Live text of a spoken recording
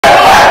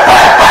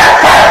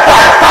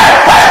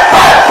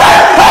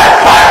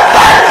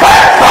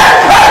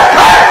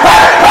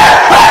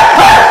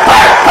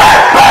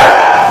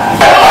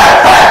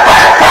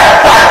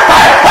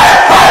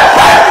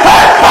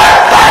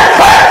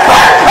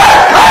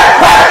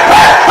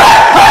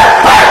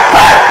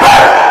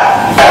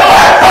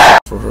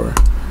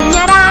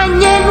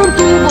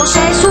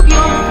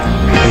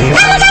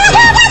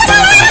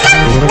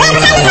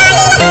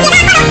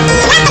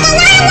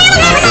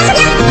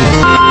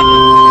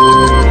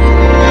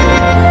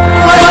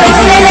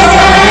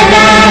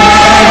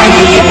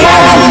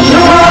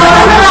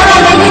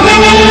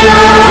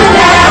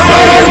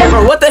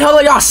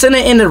send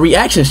it in the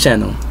reactions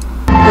channel.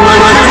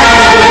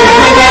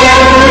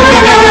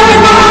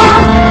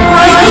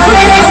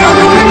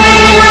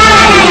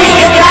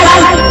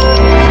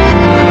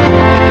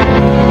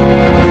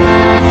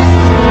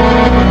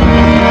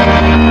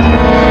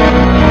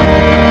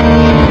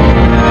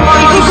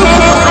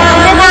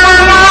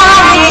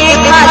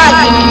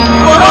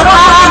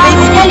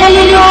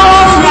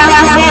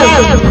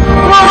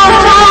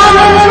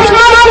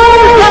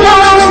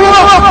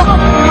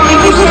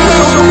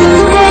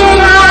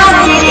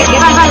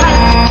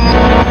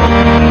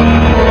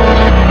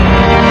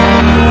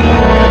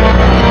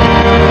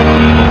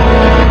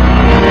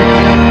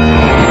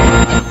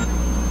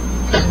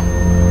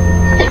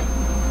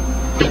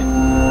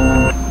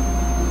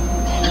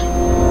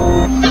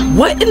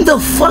 What in the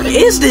fuck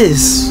is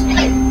this?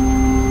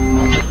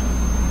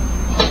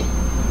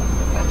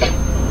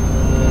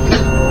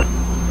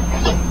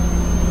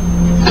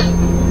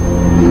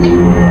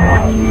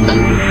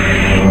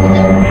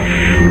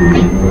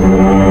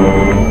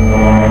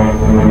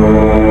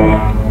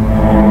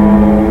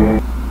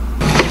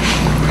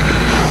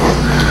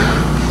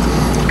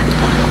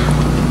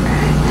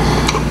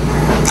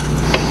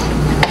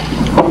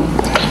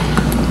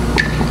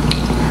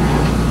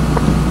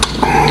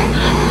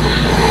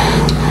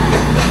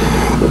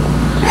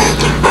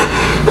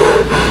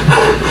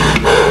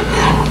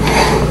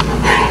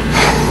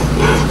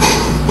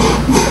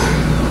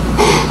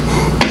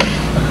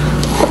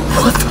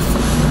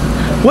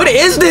 What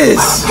is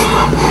this?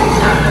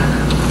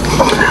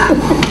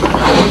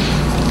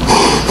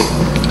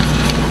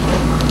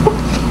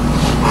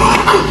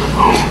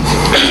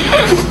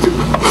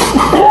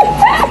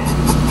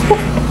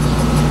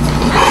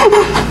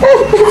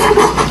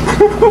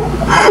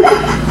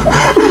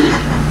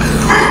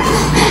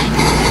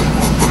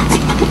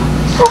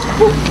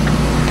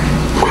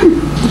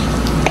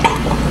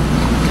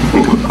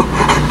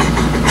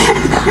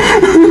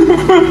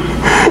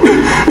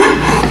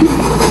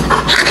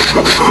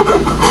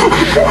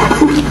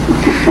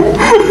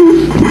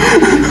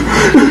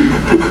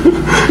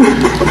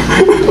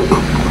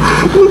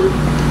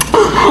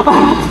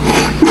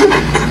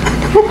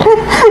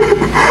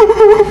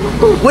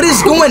 What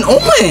is going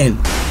on?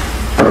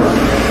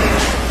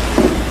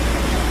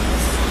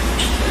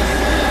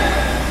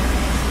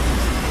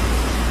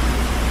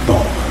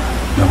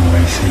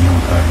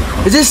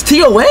 Is this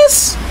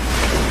TOS?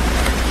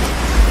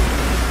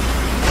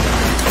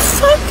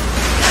 Fuck.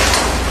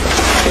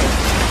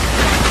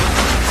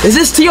 Is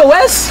this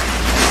TOS?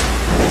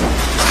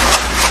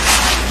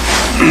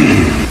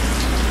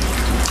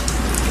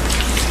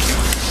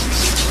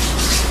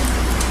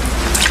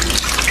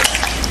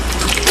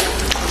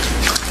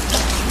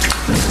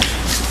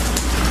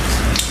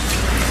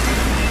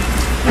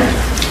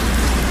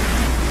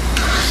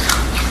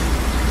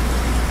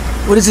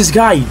 What is this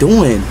guy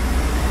doing?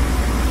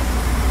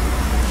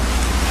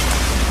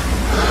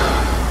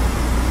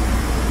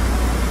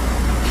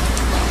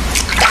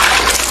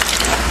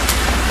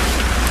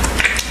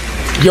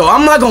 Yo,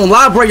 I'm not gonna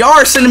lie, bro. Y'all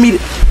are sending me.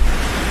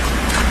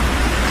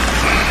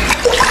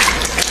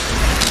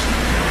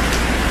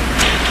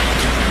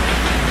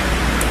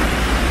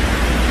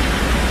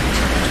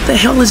 What the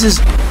hell is this?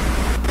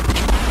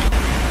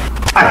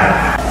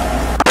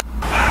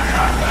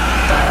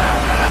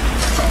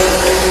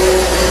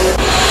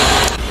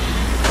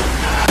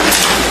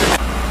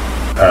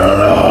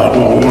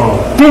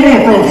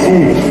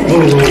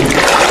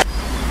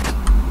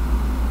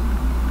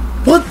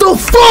 What the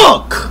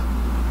fuck?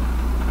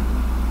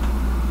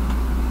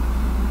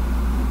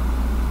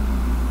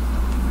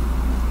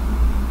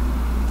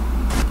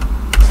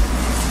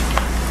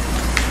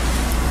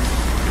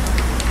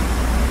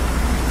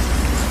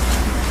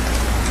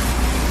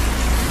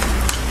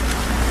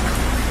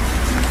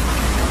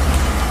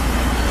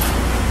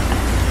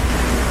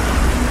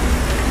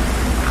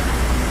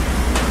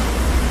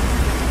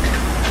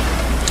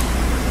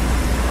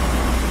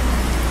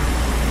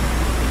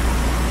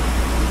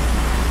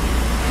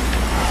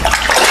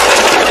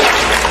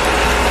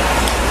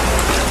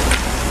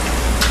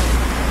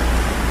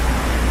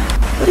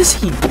 What is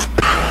he?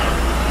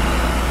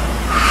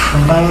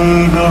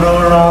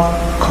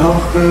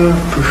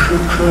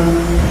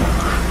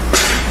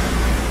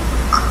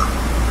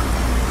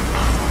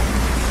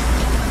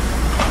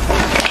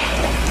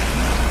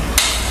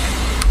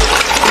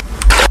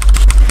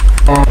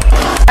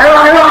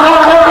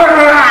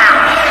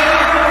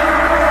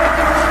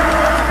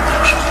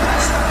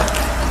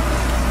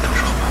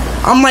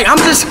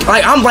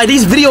 I'm like,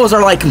 these videos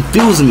are like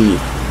confusing me.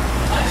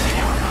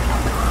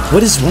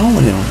 What is wrong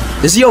with him?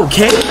 Is he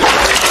okay?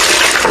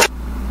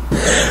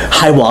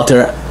 Hi,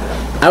 Walter.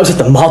 I was at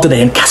the mall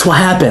today, and guess what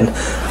happened?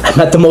 I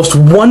met the most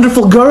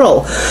wonderful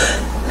girl.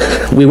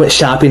 We went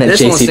shopping at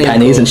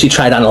JCPenney's, and she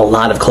tried on a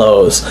lot of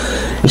clothes.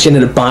 And she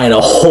ended up buying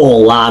a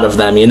whole lot of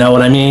them, you know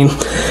what I mean?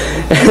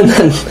 And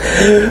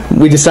then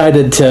we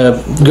decided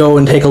to go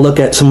and take a look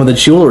at some of the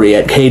jewelry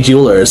at K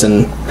Jewelers,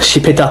 and she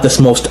picked out this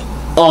most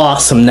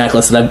awesome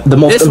necklace, the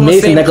most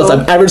amazing necklace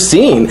I've ever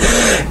seen.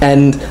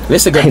 And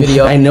this is a good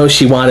video. I know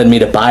she wanted me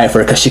to buy it for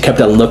her because she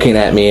kept on looking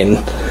at me and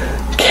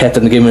kept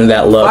on giving me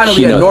that look.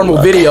 Finally, a normal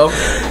video.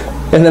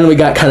 And then we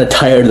got kind of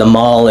tired of the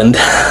mall, and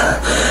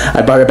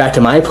I brought her back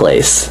to my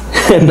place.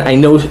 And I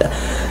know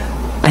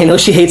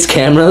she hates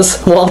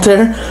cameras,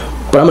 Walter,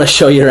 but I'm gonna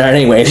show you her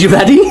anyways. You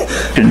ready?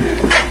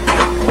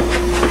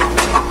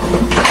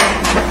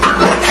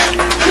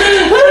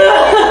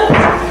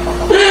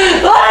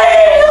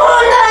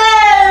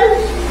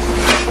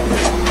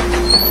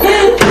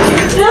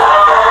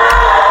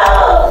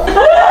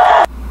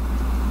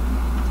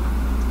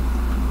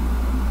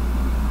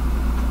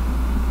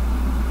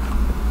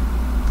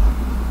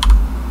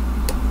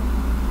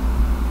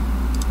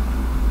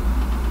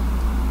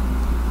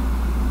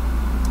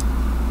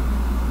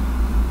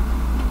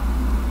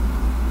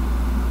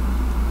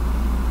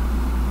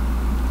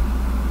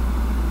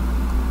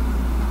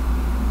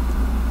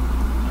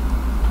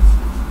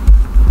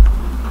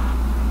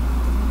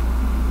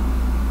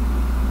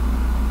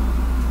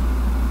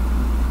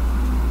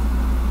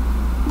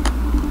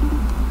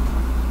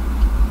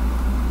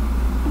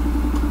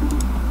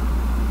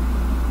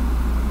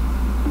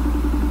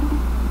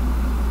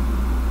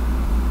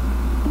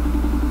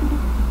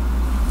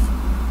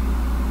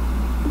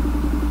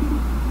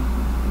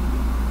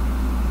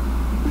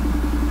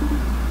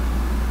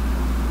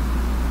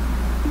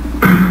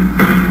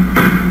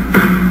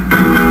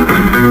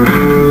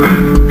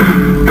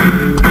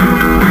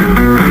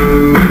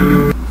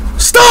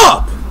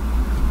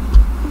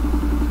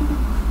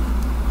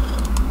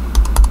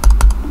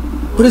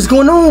 What is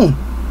going on?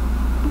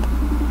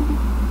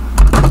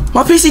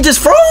 My PC just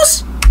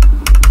froze?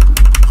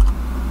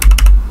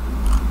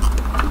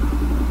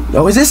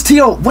 Yo, is this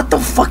T.O.? What the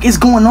fuck is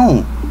going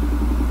on?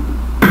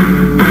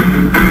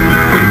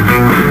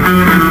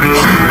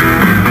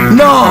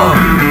 No!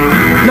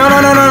 No.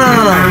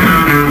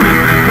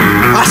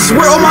 I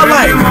swear on my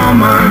life.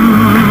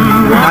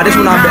 Nah, this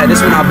one not bad.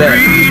 This one not bad.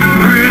 Is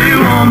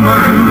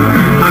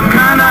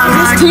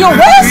this T.O.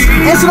 West?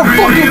 Answer the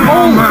fucking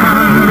phone.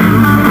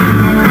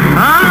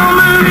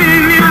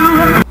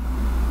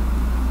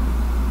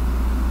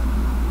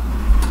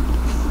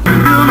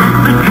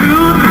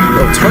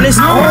 Turn this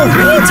off,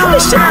 man. Turn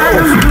this shit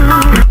off.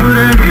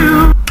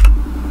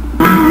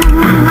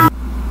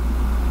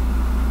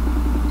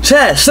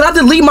 Chat, should I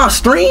delete my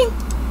stream?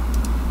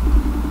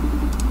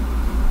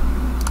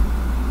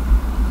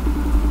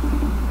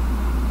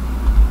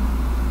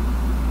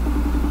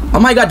 I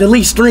might got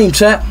delete stream,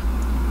 chat.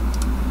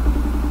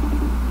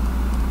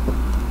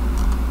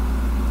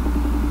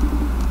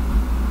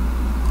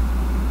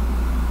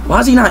 Why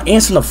is he not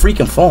answering the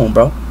freaking phone,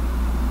 bro?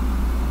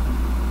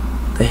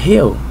 The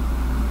hell?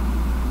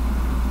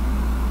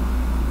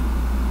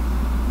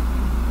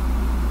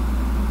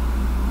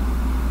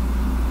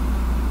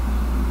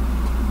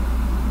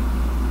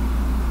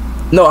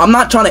 No, I'm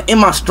not trying to end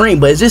my stream,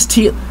 but is this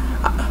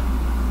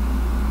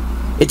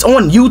It's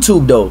on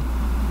YouTube though.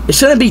 It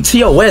shouldn't be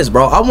TOS,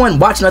 bro. I wouldn't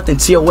watch nothing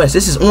TOS.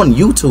 This is on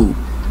YouTube.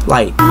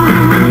 Like,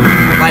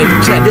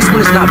 chat, this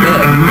one is not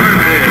bad.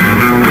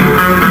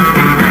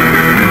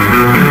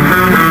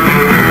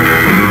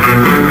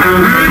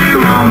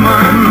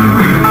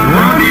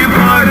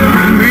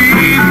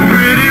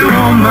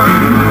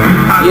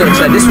 Yeah,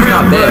 chat, this was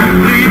not bad.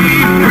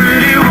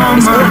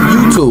 It's on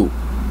YouTube.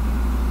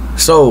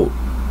 So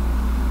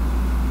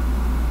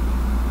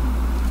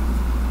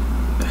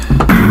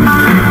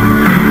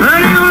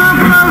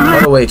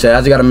wait, chat, I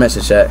just got a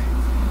message, chat.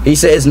 He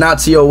said it's not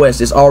TOS.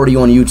 It's already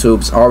on YouTube.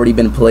 It's already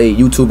been played.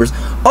 YouTubers.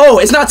 Oh,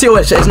 it's not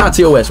TOS, chat. It's not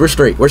TOS. We're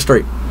straight. We're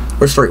straight.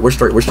 We're straight. We're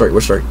straight. We're straight.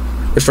 We're straight.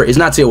 We're straight. It's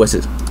not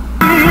TOS.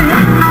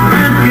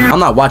 I'm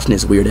not watching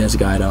this weird ass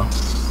guy though.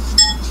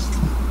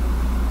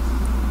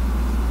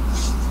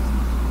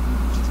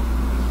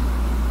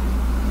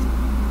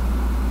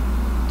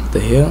 What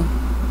the hell?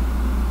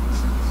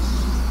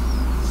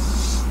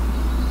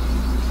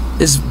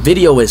 This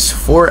video is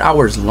 4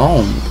 hours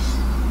long.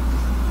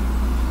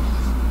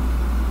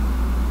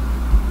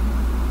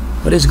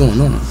 What is going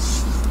on?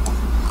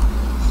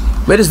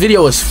 But this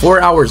video is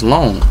 4 hours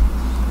long.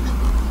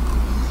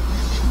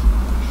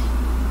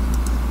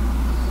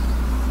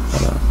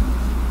 Hold up.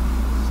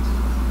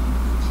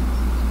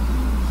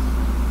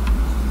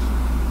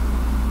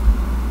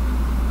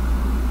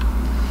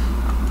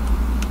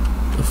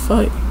 The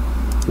fuck?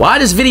 Why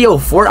this video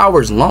 4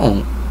 hours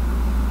long?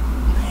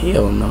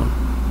 Hell no.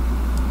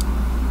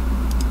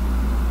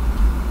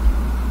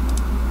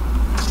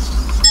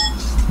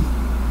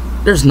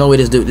 There's no way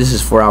this is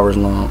 4 hours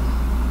long.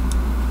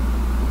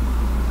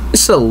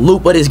 It's a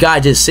loop of this guy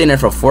just sitting there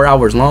for 4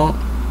 hours long.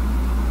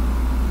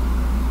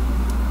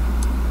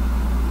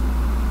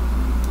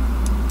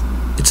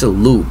 It's a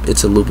loop.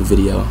 It's a loop of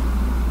video.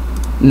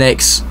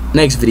 Next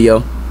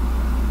video.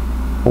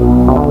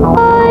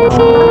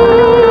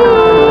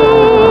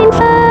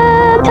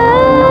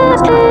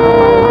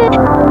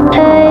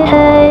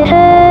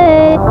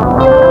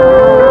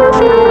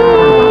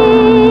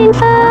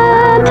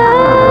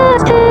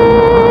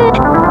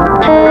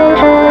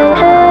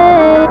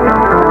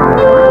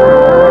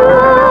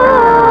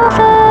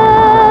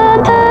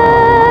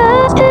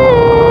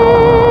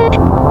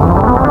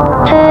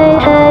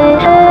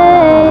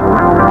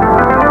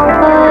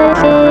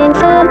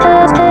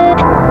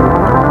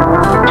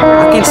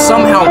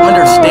 somehow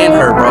understand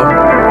her, bro.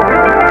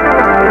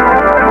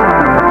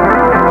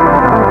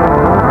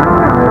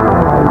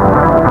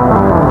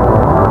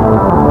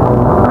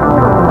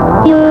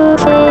 You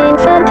seem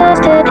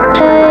fantastic.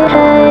 Hey,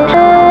 hey,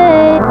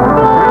 hey.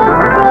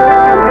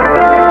 Run,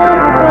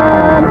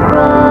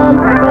 run, run,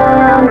 run,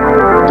 run.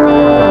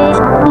 Please,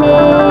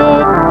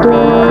 please,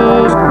 please,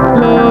 please,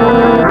 please,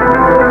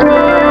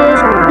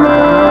 please,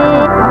 please,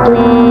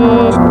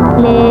 please,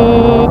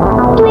 please,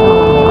 please,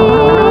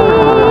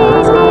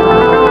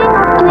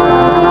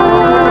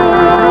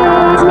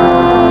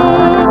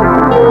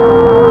 you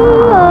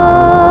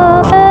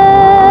are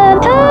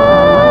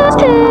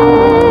fantastic.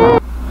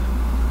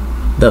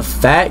 The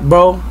fact,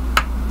 bro,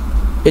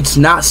 it's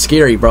not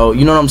scary, bro.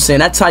 You know what I'm saying?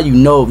 That's how you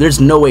know. There's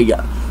no way.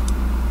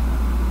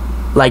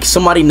 Like,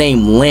 somebody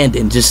named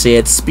Landon just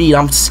said, Speed,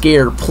 I'm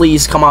scared.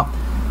 Please come up.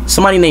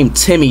 Somebody named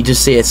Timmy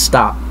just said,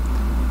 stop.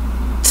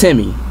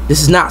 Timmy,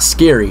 this is not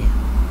scary.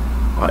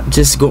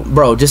 Just go,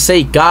 bro. Just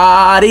say,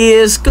 God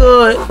is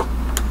good.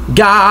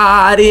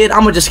 God is.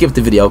 I'm going to just skip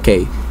the video,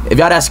 okay? If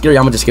y'all that scary,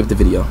 I'm going to just skip the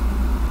video.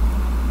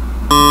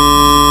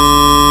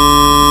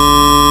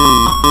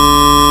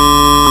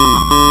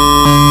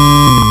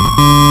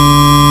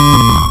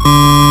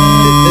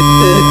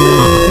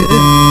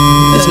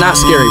 It's not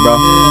scary, bro.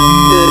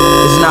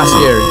 It's not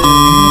scary.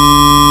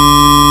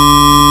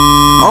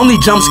 Only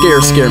jump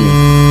scares scare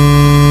me.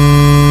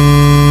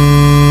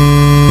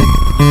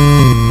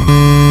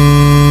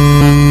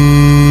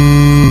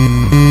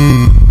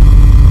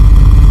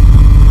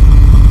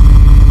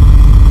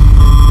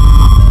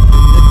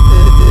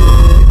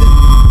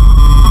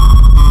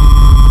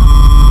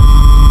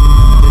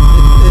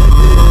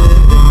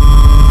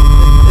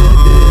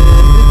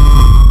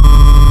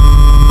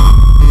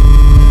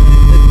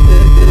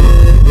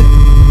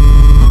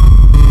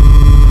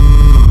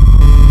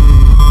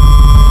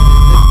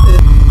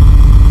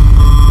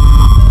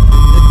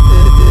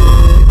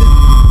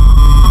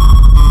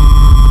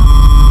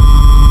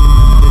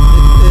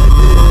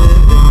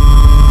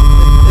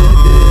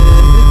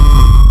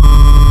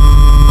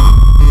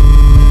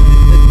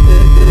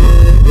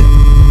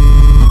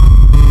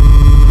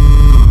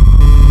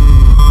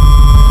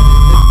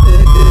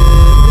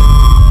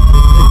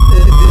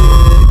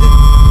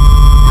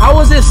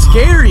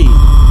 Scary.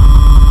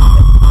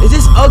 It's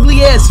just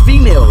ugly ass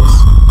females.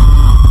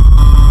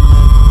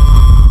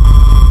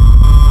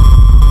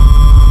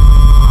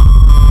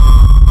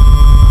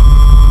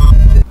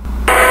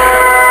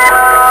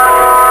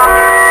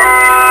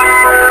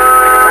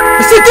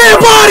 It's a dead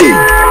body.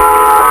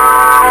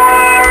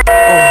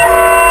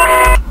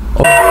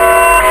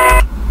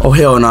 Oh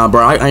hell nah,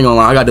 bro. I ain't gonna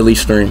lie. I got delete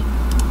stream.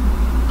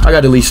 I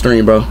got delete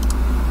stream, bro.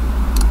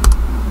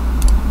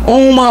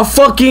 Oh my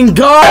fucking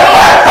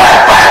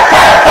god.